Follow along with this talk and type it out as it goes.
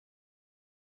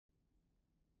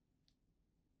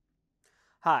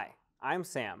Hi, I'm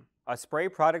Sam, a spray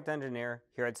product engineer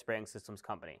here at Spraying Systems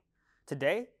Company.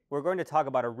 Today, we're going to talk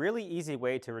about a really easy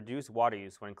way to reduce water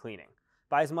use when cleaning,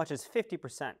 by as much as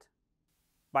 50%.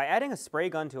 By adding a spray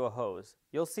gun to a hose,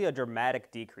 you'll see a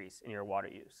dramatic decrease in your water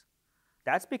use.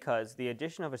 That's because the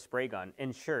addition of a spray gun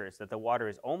ensures that the water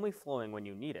is only flowing when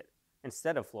you need it,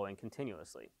 instead of flowing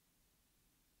continuously.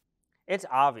 It's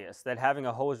obvious that having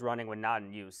a hose running when not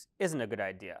in use isn't a good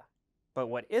idea. But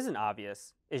what isn't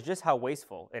obvious is just how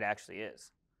wasteful it actually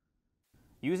is.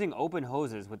 Using open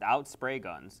hoses without spray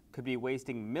guns could be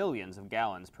wasting millions of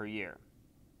gallons per year.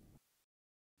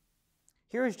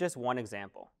 Here is just one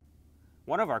example.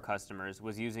 One of our customers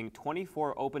was using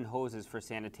 24 open hoses for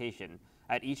sanitation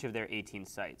at each of their 18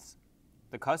 sites.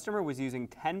 The customer was using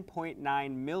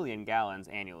 10.9 million gallons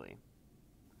annually.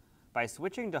 By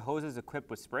switching to hoses equipped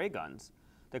with spray guns,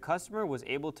 the customer was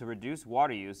able to reduce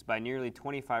water use by nearly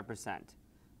 25%.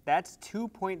 That's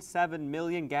 2.7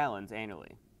 million gallons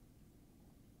annually.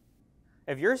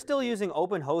 If you're still using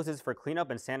open hoses for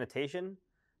cleanup and sanitation,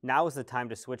 now is the time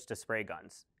to switch to spray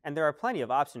guns, and there are plenty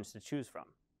of options to choose from.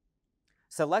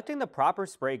 Selecting the proper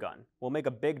spray gun will make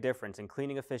a big difference in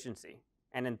cleaning efficiency,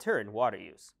 and in turn, water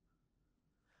use.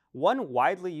 One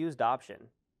widely used option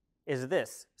is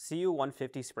this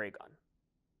CU150 spray gun.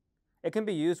 It can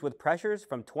be used with pressures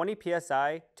from 20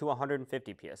 psi to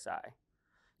 150 psi.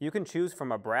 You can choose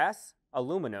from a brass,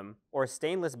 aluminum, or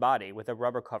stainless body with a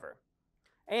rubber cover,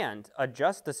 and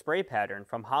adjust the spray pattern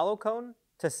from hollow cone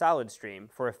to solid stream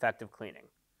for effective cleaning.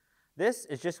 This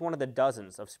is just one of the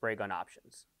dozens of spray gun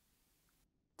options.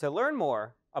 To learn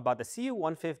more about the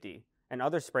CU150 and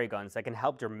other spray guns that can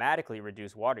help dramatically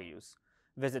reduce water use,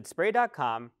 visit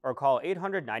spray.com or call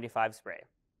 895-SPRAY.